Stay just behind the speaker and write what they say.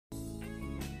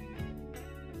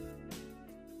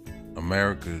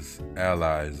America's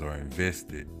allies are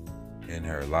invested in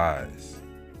her lies.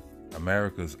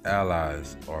 America's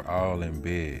allies are all in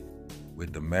bed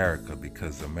with America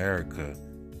because America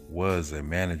was a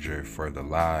manager for the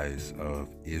lies of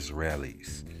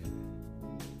Israelis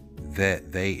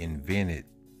that they invented,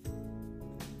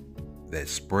 that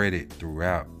spread it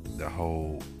throughout the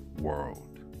whole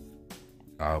world.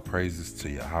 All praises to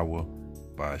Yahweh,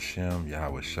 Ba'ashem,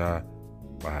 Yahweh Shah,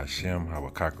 Ba'ashem,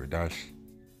 Hawakai.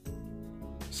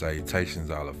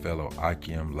 Salutations, all the fellow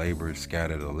Akim, laborers,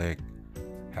 scattered elect,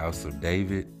 House of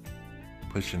David,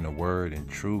 pushing the word in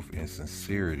truth and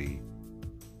sincerity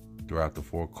throughout the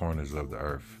four corners of the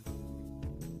earth.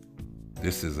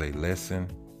 This is a lesson.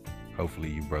 Hopefully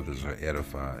you brothers are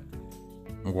edified.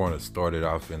 I'm going to start it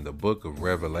off in the book of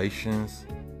Revelations,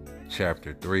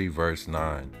 chapter 3, verse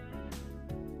 9.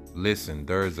 Listen,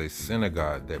 there is a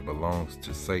synagogue that belongs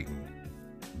to Satan.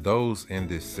 Those in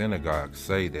this synagogue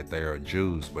say that they are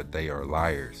Jews, but they are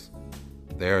liars.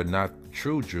 They are not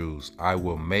true Jews. I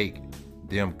will make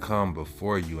them come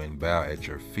before you and bow at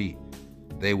your feet.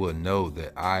 They will know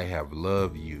that I have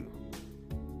loved you.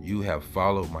 You have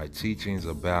followed my teachings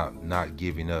about not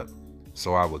giving up,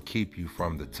 so I will keep you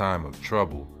from the time of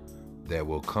trouble that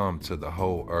will come to the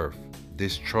whole earth.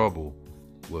 This trouble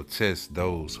will test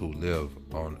those who live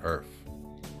on earth.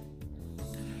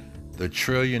 The $1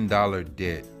 trillion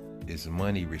debt is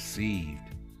money received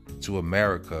to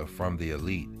America from the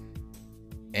elite,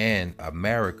 and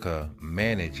America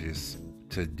manages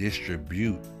to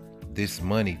distribute this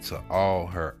money to all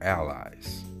her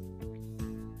allies.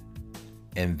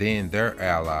 And then their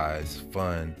allies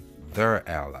fund their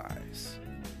allies.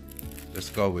 Let's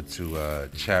go over to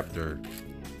chapter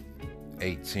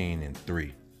 18 and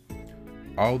 3.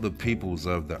 All the peoples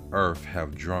of the earth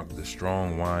have drunk the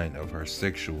strong wine of her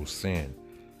sexual sin.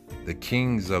 The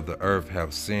kings of the earth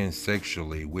have sinned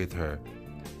sexually with her,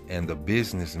 and the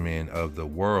businessmen of the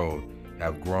world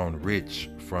have grown rich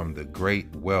from the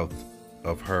great wealth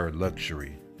of her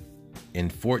luxury. In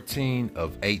 14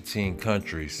 of 18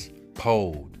 countries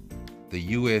polled, the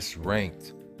U.S.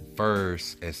 ranked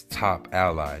first as top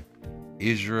ally.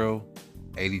 Israel,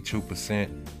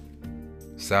 82%.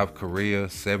 South Korea,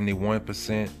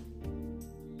 71%.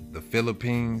 The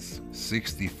Philippines,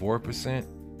 64%.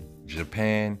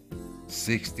 Japan,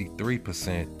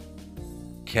 63%.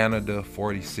 Canada,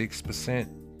 46%.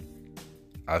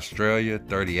 Australia,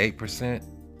 38%.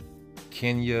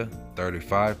 Kenya,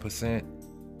 35%.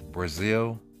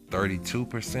 Brazil,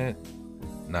 32%.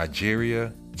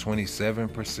 Nigeria,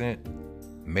 27%.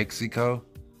 Mexico,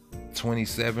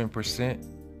 27%.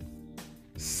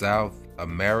 South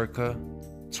America,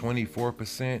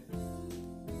 24%.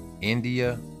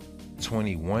 India,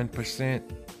 21%.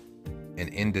 And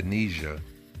Indonesia,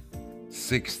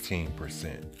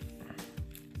 16%.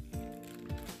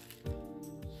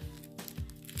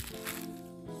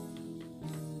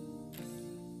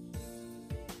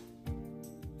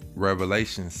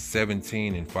 Revelation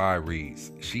 17 and 5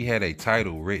 reads, she had a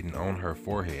title written on her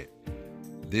forehead.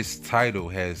 This title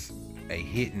has a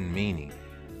hidden meaning.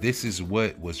 This is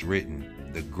what was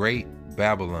written: the great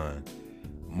Babylon,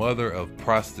 mother of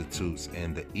prostitutes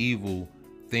and the evil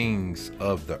things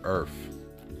of the earth.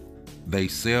 They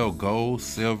sell gold,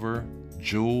 silver,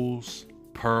 jewels,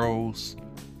 pearls,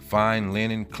 fine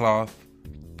linen cloth,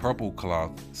 purple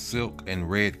cloth, silk, and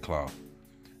red cloth.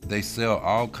 They sell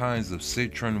all kinds of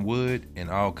citron wood and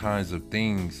all kinds of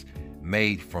things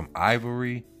made from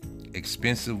ivory,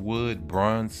 expensive wood,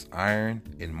 bronze, iron,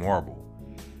 and marble.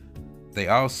 They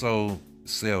also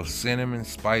sell cinnamon,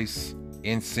 spice,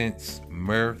 incense,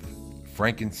 myrrh,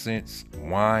 frankincense,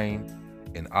 wine,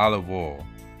 and olive oil,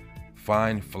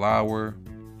 fine flour,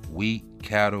 wheat,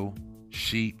 cattle,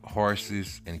 sheep,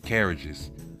 horses, and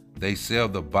carriages. They sell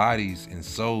the bodies and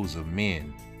souls of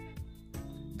men.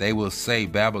 They will say,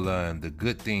 Babylon, the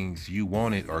good things you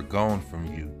wanted are gone from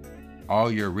you.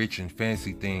 All your rich and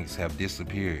fancy things have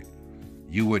disappeared.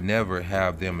 You would never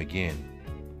have them again.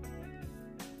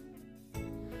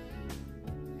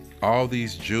 All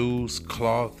these jewels,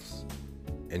 cloths,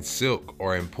 and silk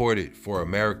are imported for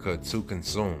America to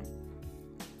consume.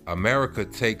 America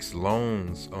takes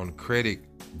loans on credit,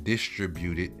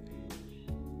 distributed,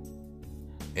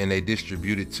 and they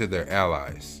distribute it to their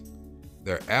allies.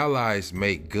 Their allies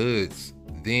make goods,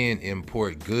 then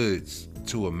import goods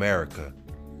to America.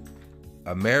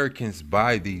 Americans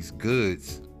buy these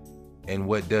goods, and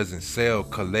what doesn't sell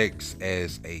collects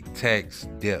as a tax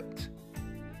debt.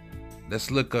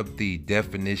 Let's look up the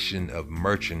definition of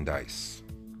merchandise.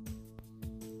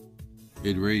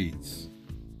 It reads,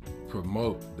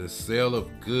 promote the sale of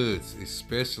goods,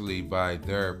 especially by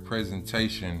their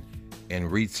presentation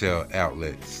and retail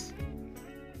outlets.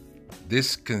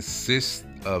 This consists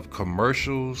of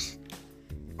commercials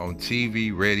on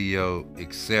TV, radio,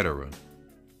 etc.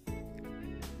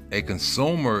 A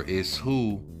consumer is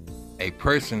a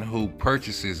person who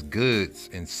purchases goods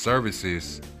and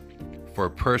services for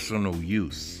personal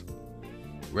use.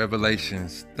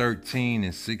 Revelations 13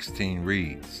 and 16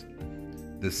 reads,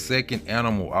 "The second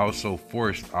animal also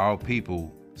forced all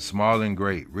people, small and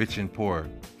great, rich and poor,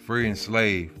 free and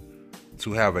slave,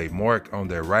 to have a mark on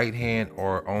their right hand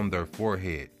or on their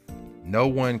forehead. No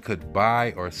one could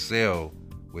buy or sell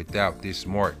without this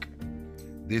mark.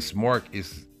 This mark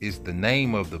is the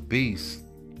name of the beast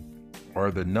or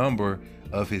the number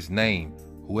of his name.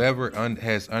 Whoever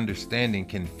has understanding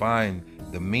can find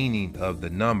the meaning of the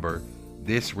number.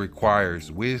 This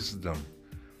requires wisdom.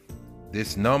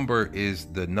 This number is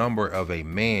the number of a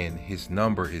man. His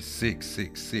number is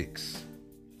 666.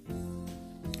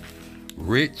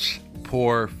 Rich,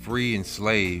 poor, free, and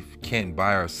slave can't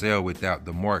buy or sell without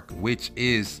the mark, which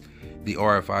is the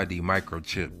RFID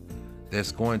microchip.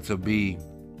 That's going to be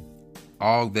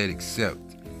all that except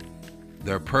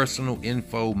their personal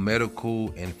info,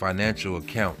 medical, and financial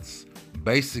accounts,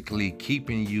 basically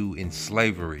keeping you in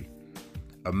slavery.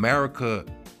 America,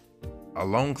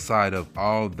 alongside of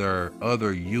all their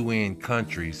other UN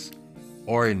countries,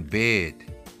 are in bed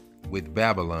with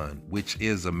Babylon, which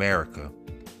is America.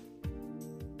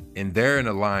 And they're in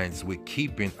alliance with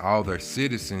keeping all their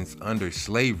citizens under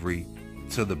slavery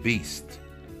to the beast.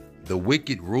 The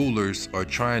wicked rulers are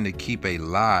trying to keep a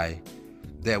lie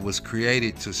that was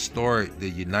created to start the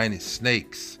United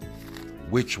Snakes,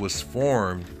 which was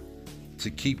formed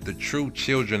to keep the true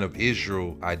children of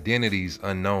Israel identities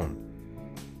unknown.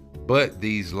 But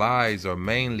these lies are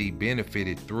mainly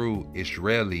benefited through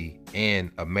Israeli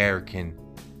and American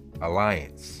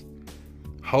alliance.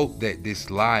 Hope that this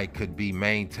lie could be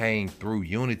maintained through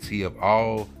unity of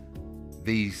all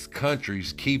these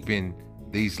countries, keeping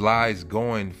these lies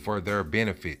going for their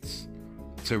benefits,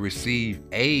 to receive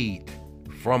aid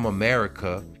from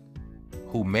America,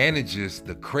 who manages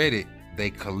the credit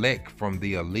they collect from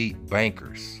the elite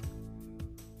bankers.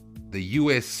 The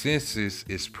U.S. Census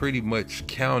is pretty much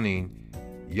counting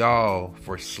y'all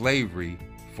for slavery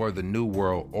for the New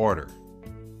World Order.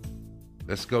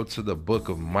 Let's go to the book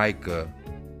of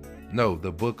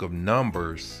the book of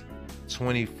Numbers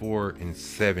 24 and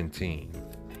 17.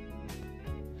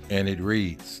 And it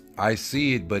reads, "I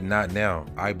see it, but not now.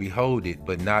 I behold it,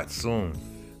 but not soon.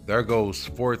 There goes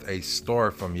forth a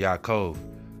star from Yaakov.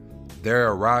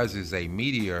 There arises a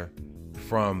meteor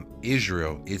from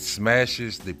Israel. It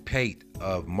smashes the pate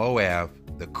of Moab,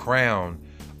 the crown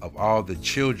of all the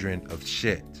children of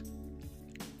Shet."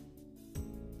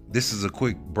 This is a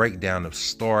quick breakdown of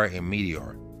star and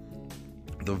meteor.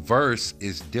 The verse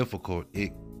is difficult.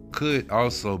 It could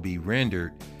also be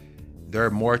rendered, "There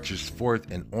marches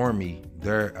forth an army,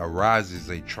 there arises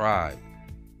a tribe,"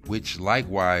 which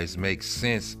likewise makes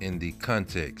sense in the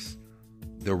context.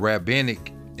 The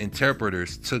rabbinic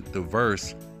interpreters took the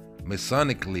verse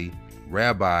Masonically.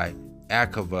 Rabbi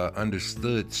Akiva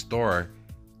understood star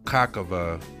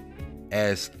Kakava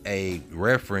as a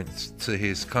reference to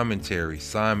his commentary,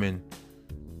 Simon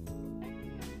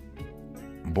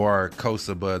Bar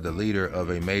Kokhba, the leader of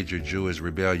a major Jewish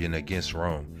rebellion against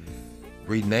Rome,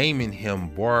 renaming him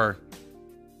Bar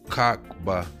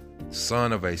Kokhba,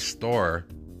 son of a star,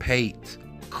 pate,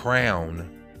 crown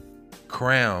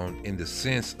in the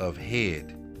sense of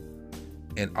head.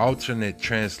 An alternate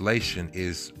translation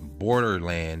is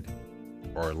borderland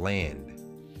or land.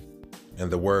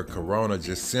 And the word corona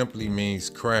just simply means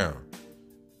crown.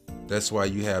 That's why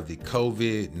you have the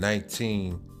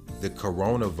COVID-19, the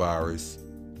coronavirus,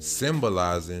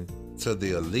 symbolizing to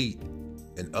the elite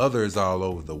and others all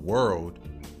over the world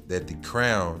that the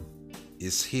crown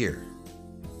is here.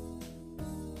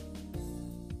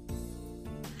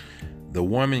 The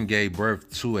woman gave birth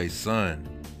to a son.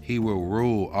 He will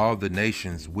rule all the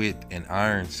nations with an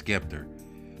iron scepter.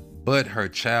 But her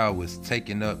child was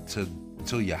taken up to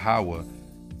Yahweh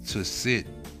to sit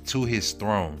to his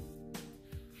throne.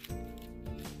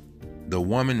 The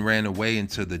woman ran away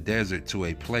into the desert to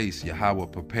a place Yahweh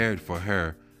prepared for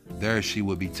her. There she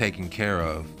would be taken care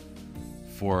of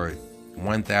for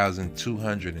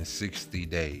 1,260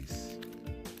 days.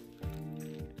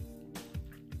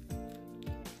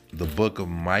 The book of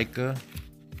Micah,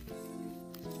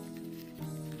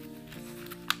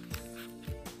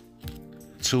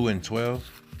 (2 and 12).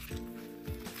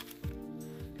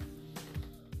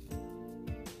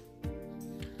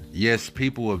 Yes,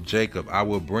 people of Jacob, I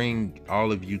will bring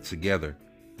all of you together.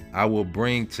 I will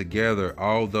bring together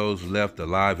all those left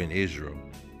alive in Israel.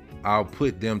 I'll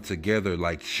put them together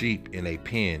like sheep in a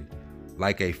pen,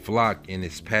 like a flock in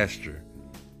its pasture.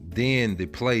 Then the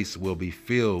place will be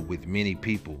filled with many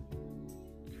people.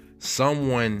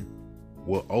 Someone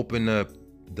will open up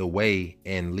the way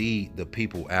and lead the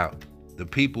people out. The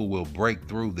people will break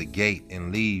through the gate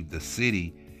and leave the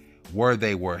city where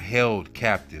they were held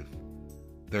captive.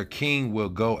 Their king will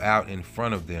go out in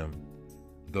front of them.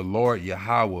 The Lord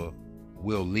Yahweh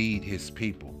will lead his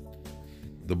people.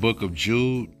 The book of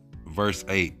Jude, verse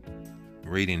 8,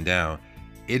 reading down.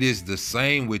 It is the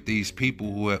same with these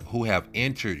people who have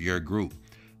entered your group.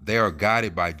 They are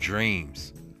guided by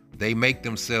dreams. They make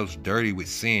themselves dirty with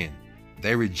sin.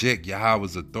 They reject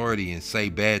Yahweh's authority and say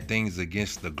bad things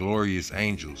against the glorious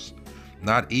angels.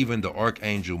 Not even the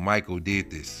archangel Michael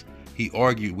did this. He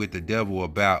argued with the devil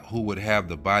about who would have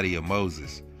the body of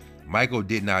Moses. Michael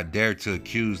did not dare to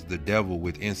accuse the devil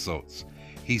with insults.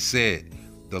 He said,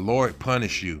 "The Lord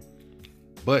punish you."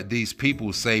 But these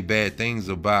people say bad things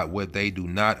about what they do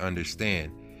not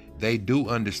understand. They do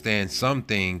understand some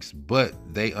things, but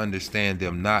they understand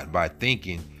them not by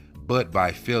thinking, but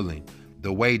by feeling,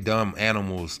 the way dumb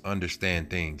animals understand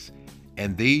things.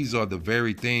 And these are the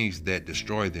very things that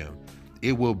destroy them.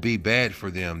 It will be bad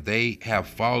for them. They have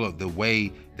followed the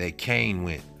way that Cain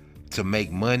went. To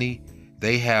make money,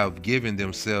 they have given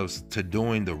themselves to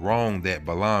doing the wrong that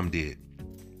Balaam did.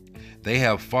 They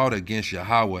have fought against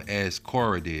Yahweh as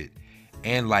Korah did,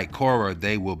 and like Korah,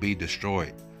 they will be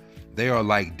destroyed. They are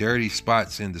like dirty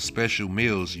spots in the special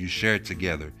meals you share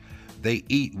together. They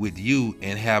eat with you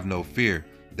and have no fear.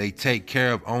 They take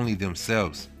care of only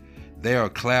themselves. They are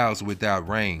clouds without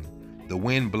rain. The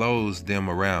wind blows them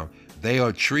around. They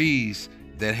are trees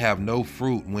that have no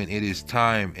fruit when it is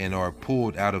time and are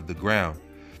pulled out of the ground.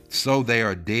 So they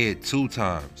are dead 2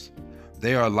 times.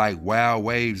 They are like wild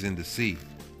waves in the sea.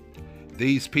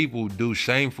 These people do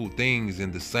shameful things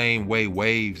in the same way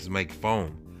waves make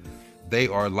foam. They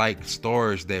are like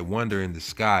stars that wander in the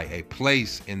sky. A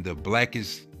place in the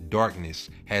blackest darkness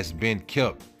has been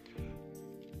kept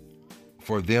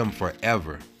for them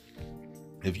forever.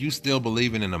 If you still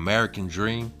believe in an American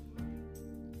dream,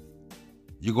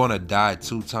 you're gonna die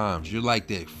 2 times. You're like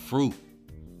that fruit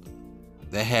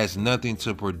that has nothing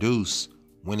to produce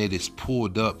when it is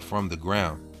pulled up from the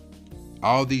ground.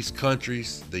 All these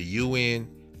countries, the UN,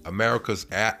 America's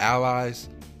allies,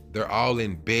 they're all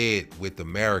in bed with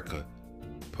America,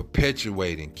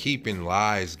 perpetuating, keeping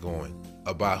lies going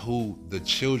about who the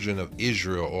children of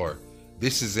Israel are.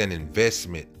 This is an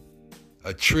investment,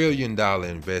 $1 trillion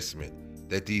investment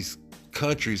that these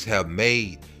countries have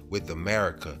made with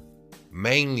America,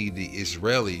 mainly the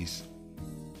Israelis,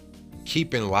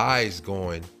 keeping lies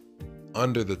going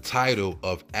under the title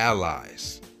of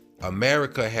allies.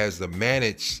 America has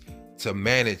managed to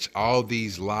manage all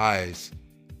these lies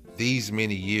these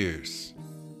many years.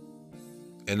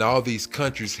 And all these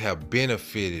countries have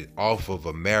benefited off of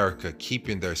America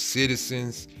keeping their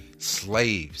citizens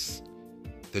slaves.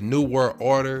 The New World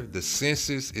Order, the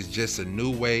census, is just a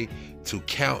new way to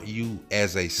count you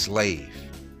as a slave.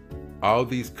 All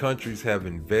these countries have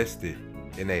invested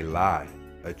in a lie,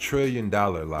 $1 trillion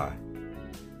lie.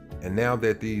 And now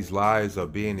that these lies are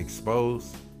being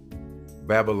exposed,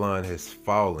 Babylon has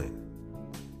fallen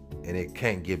and it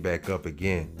can't get back up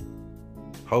again.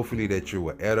 Hopefully that you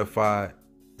were edified.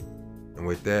 And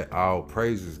with that, all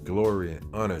praises, glory, and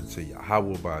honor to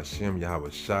Yahweh Ba'ashem, Yahweh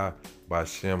Shah,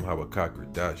 Ba'ashem, Habakak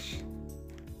Radash.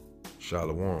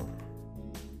 Shalom.